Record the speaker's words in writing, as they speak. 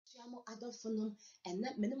Chamo adolfonum and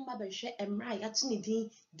that minimum babeshe emra yatunidin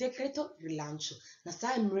Decreto Rilancio. Na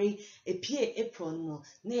sa emre epie apron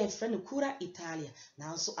na ye friend kura Italia.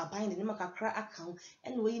 Na so abind the makakra account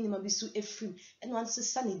and we ni mabisu efrim and once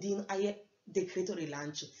sanidin aye Decreto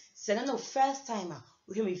Rilancio. Sena no first timer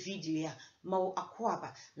we hear me video ya ma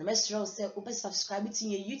akwaba na mesro say open subscribe to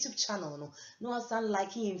your YouTube channel no asan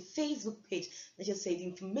liking in Facebook page na just say the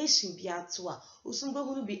information be ato a usumbo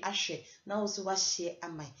hunu bi ahwe na also wa share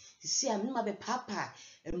amai sisi am no ma be papa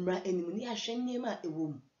emra enimu ni ahwe niema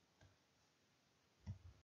ewom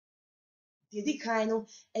Dedikai no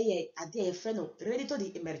eye ade e frɛ no ready to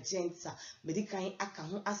the emergenza medikai aka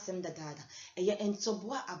ho asɛm dadada eye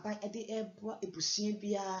entoboa aban ede eboa ebusua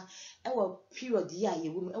bia ewo period ya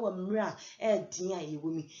yewom ewo mra din a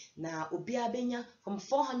yewom na obia benya from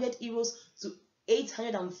 400 euros to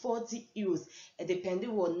 840 euros. It depends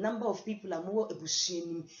on number of people are more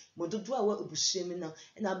ebushim, mododo a wo ebushim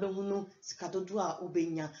na be hu no sikadodo a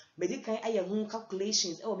obenya. Medical aye hu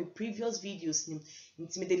calculations e my previous videos nim.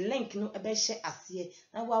 Nti me the link no ebe share ase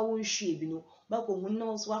na wa wo hwe bi no ba ko hu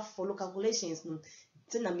no so follow calculations no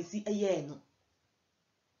nti na me si aye no.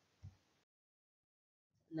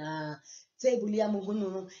 Na table ya muhunu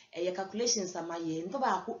no calculations amaye npa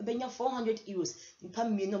ba ko ebenya 400 euros npa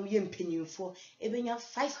mienu mo ye mpanyinfo ebenya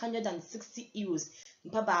 560 euros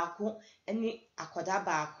npa ba ko eni akwada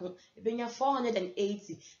ba ko ebenya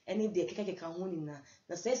 480 eni de keka ho ni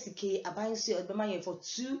na say sike aban so ebema ye for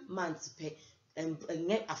 2 months pe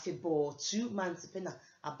nye afebo 2 months pe na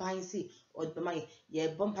aban si odbema ye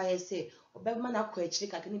bompa ye say obema na kwa chiri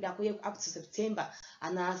kakini bi akoye up to September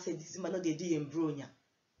ana say December no de di embronya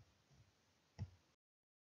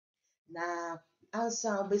na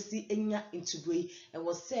ansa obesi enya intubwe e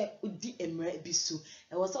was say udi emre bisu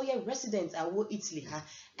e was say resident awo Italy ha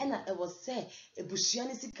ena e was say ebusua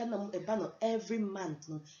ni sika na eba no every month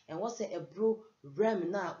no and was say ebro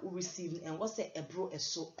rem na we receive and was say ebro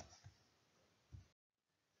eso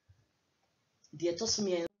de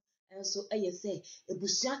tosome and so say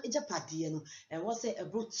ebusua ejapade no and was say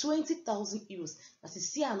ebro 20,000 euros na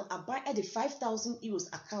sisi ano aban e de 5,000 euros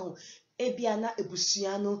account ebia na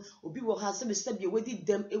ebusua no obi wo ha sebi wedi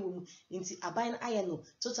dem ewum nti aban aye no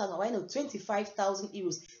total na why no 25,000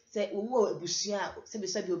 euros say wo ebusua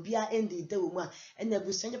sebi obia endi de wo mu a na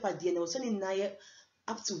ebusua japade no so ni na ye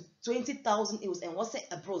up to 20,000 euros and was say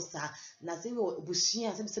abroad sa na say wo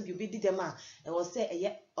ebusua sebi obi di dem a and was say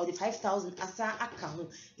eye or the 5,000 asa account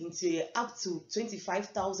into up to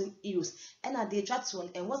 25,000 euros and at the chat one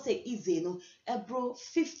and was say easy no ebro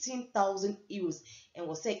 15,000 euros and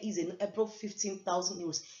was say easy no ebro 15,000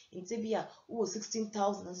 euros into bia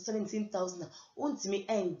 16,000 and 17,000 untimi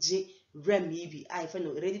nj remi bi I find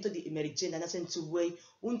ready to the emergency and that's to way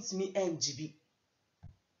untimi nj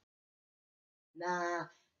na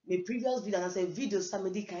my previous video and I say video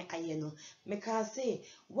somebody can aye no make I say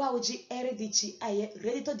wa uji eredichi aye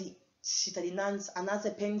ready to the citadinance and as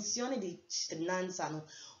a pension the citadinance no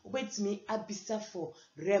obetimi abisa for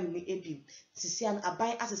rem ni ebi sisi an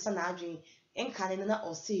aban asesa na adwen enka na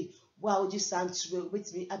o say wa uji santuwe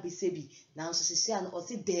obetimi abisa bi na so sisi an o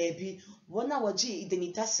say debi wona woji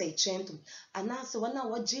idenita say chentum and as wona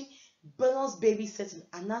woji bonus baby setting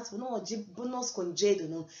and that's one of the bonus congedo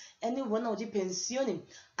no any one of the pensioning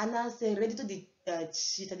and that's ready to the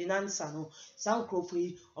citadinanza no sound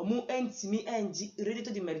crofui omu entimi enji ready to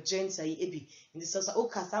the emergency ebi in the source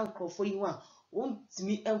oka sound crofui one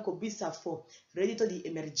ontimi enko bisa for ready to the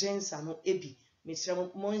emergency no ebi mitra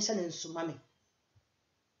monsha nsumame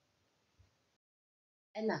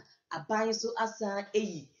ena aban so asa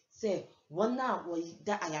eyi say one now was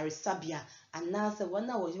that ayaresabia and now say one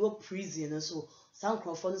now was your prison so some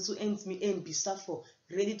crofon so ends me and be for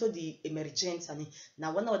ready to the emergency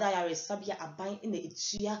now one now that ayaresabia aban in the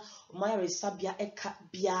itia my resabia eka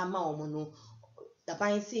bia ma omono the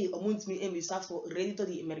ban say omunt me and be for ready to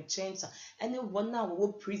the emergency and then one now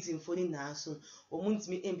was prison for the now so omunt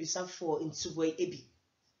me and be for into way ebi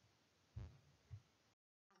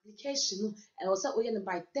application I was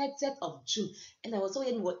by 30th of June and I was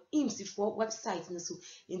what IMSI for website and so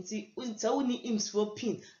into only IMSI for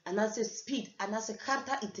pin and as a speed and as a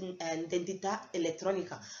carta identità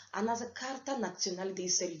elettronica and as a carta nationality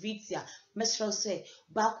servizia mesro say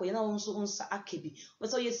back when also unsa akebi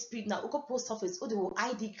was all your speed now uko post office o the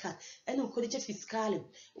ID card and uko the fiscal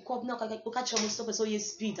uko na uka chamo stop so your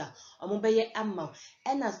speed amount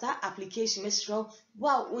and as that application mesro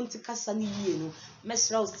wow unti kasa ni ye no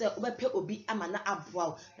mesro say obepe obi ama na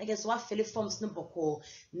aboa na guess what fill forms no boko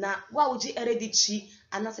na wa woji hereditary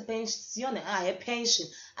anase pension pension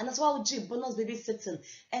anase wa woji bonus babysitting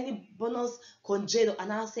any bonus congelo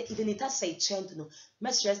anase idenita say chend no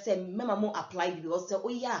mesre say mema mo apply because say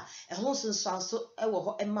oya ehon so ewo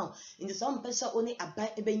ho ema in some person only aban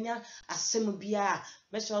ebenya asem bia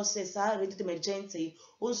mesre say sa ready to emergency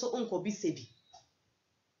also unko bi sebi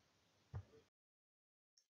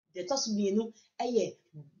the toss mienu eye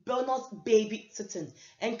bonus baby sitting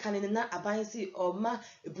and kanina abansi or ma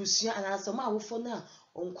ebusia anasa ma awofo na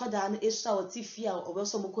onkwada no esua otifia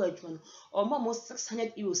obeso moko adwuma no or ma mo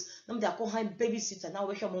 600 euros na me akọ han babysitter na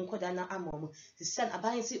we hwe mo nkwada na amom the son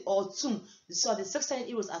abansi or tum the so the 600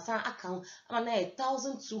 euros asan account ama na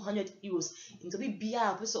 1200 euros into be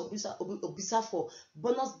bia obisa for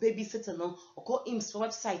bonus baby sitting no okọ ims for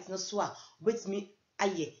website no so a with me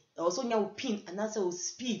aye also nya pin and answer with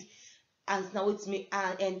speed and now with me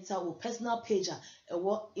and enter with personal pager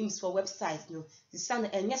what IMS for website no the sun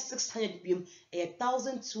and yes 600 beam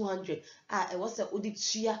 1200 it was a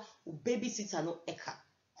uditria babysitter no eka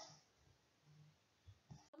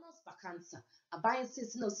almost vacanza a buying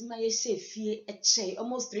since no see my fee a che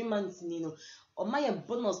almost 3 months nino or my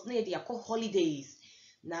bonus na they call holidays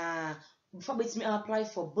na before me apply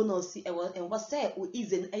for bonus and what say we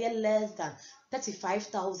even less than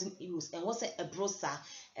 35,000 euros and what's a brosa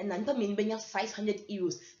and I don't mean benya 500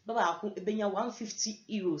 euros baba benya 150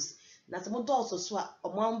 euros na some also so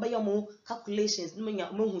o be your calculations no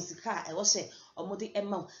menya mo hu sika e wo se o mo de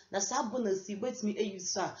emma na sa bonus wait me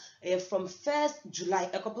use from 1st July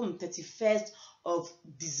ekopum 31st of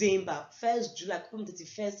December 1st July ekopum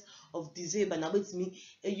 31st of December na wait me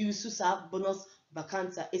use sa bonus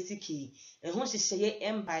vacanza esiki ho hyehyeye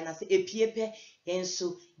empire na se epiepe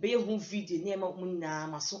yenso be ye hu video na ema mu na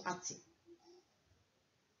maso ate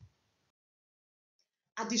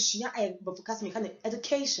addition but focus me kind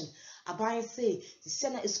education aban say the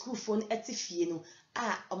sena school phone etifie no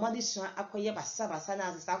omadison akoye basa na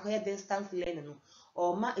asesa akoye distance learning no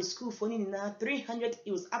or ma school phone ni na 300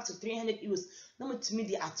 euros up to 300 euros no mutumi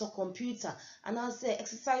di ato computer and I say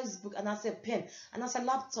exercise book and I say pen and I say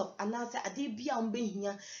laptop and I say ade bia on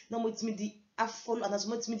behia no mutumi di afolo and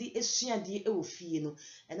mutumi di esua di e wo fie no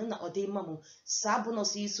eno na ode mamo sa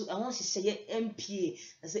bonus yi so ehon hyehyeye MPA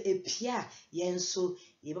na say epia yenso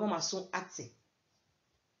ye ba maso ate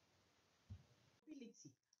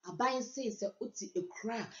aban says uti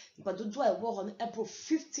ekra but do I work on April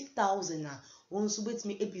 50,000 na won so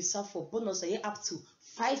betimi ebisa for bonus up to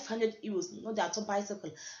 500 euros no that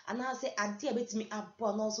bicycle and I say ade betimi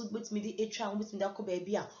abo na so betimi di etwa betimi da ko ba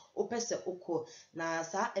bia o pese okọ na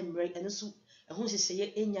sa emre eno so ehun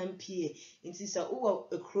hyehyeye enyam pie nti say wo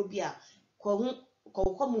ekro bia ko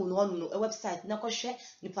hu ko mu no website na ko hwe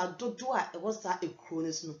nipa dodo a e wo sa ekro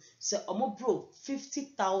no so no say omo bro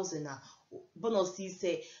 50,000 na bonus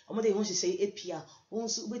say omo de ho hyehyeye epia won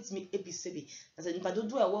so betimi ebisebi na say nipa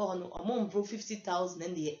dodo a wo ho no omo bro 50,000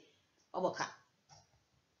 and de oboka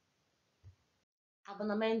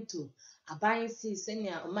abonamento aban si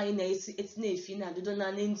senia omai na esi etina efi na dodo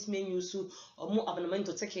na ntime nyusu omo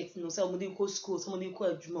abonamento ticket no say omo de ko school omo de ko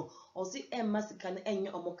adwuma o si emma sika na enye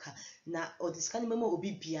omoka na o de sika na memo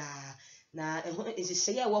obi bia na ehun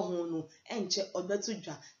ehyehyeye wo ho no enche obetu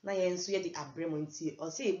dwa na ye nso ye de abremo ntie o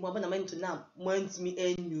si mo abonamento na mo ntimi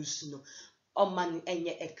enyusu no o man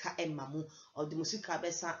enye eka emma mo o de musika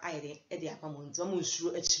besa ayere e de apamo nti mo nsuro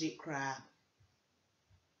akire kra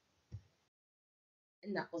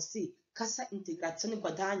na osi kasa integration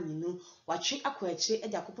gwadanyi no watwe akwachi e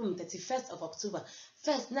de akopom 31st of October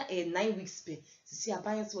first na 9 weeks pe sisi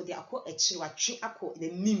aban so de akọ akiri watwe akọ na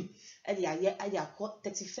nim e de aye e de akọ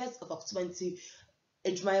 31st of October nti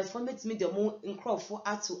edwumayefo metimi de mo nkrofo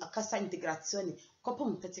ato akasa integration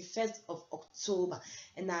kopom 31st of October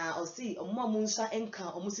na osi omma munsa enka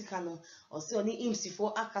omusika no osi oni imsifo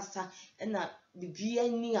akasa na bibia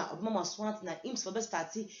ni a obama swat na imsifo be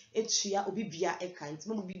start etua obibia eka nti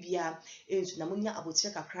mo bibia entu na munya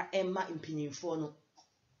abotire kakra emma impanyinfo no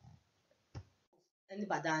eni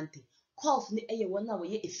badante Cough ni eye wona wo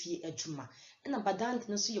ye efie adwuma na badante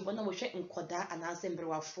no so ye bona wo hwe nkoda anase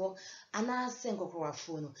mbrewafo anase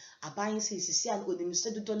nkokrowafo no aban sisi an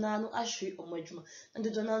onimse dodo na no ahwe omo adwuma na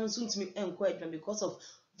dodo na no so ntimi enko adwuma because of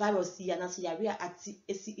virus ya na so yare ati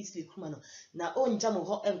esi Italy kuma no na onja mo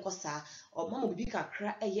ho enko saa o mama bibi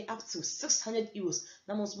kakra eye up to 600 euros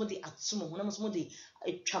na mo so mo de atomo ho na mo so mo de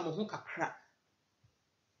etwa mo ho kakra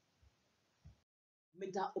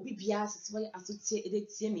meda obi bia sisi boy asotie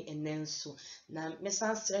edetie me enenso na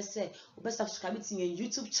mesan stress obe subscribe to your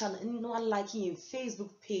YouTube channel and no like your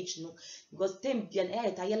Facebook page no because them bia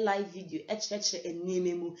na ya live video church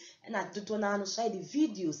eneme mu na dodo na no share the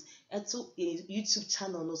videos to YouTube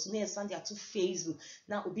channel no so na san dia to Facebook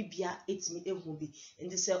na obi bia etimi ehu bi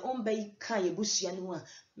and say on be kan yebusua no a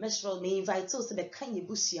mesro me invite us be kan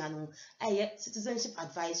yebusua no citizenship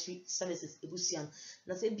advisory services ebusua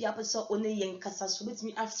na say bia person one yen kasa so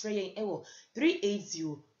betimi afre yen ewo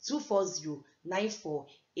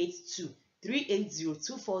 380-240-9482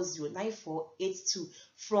 380-240-9482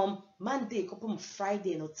 from Monday kopum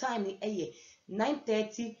Friday no time ni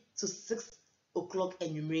 9:30 to 6 o'clock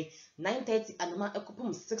enyumre 9:30 anoma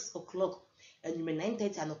ekopum 6 o'clock enyumre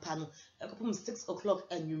 9:30 anopa no ekopum 6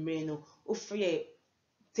 o'clock enyumre no ofre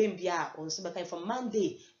tembia on so bekai from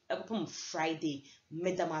Monday ekopum Friday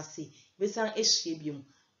medamasi besan ehye biom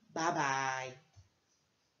bye bye.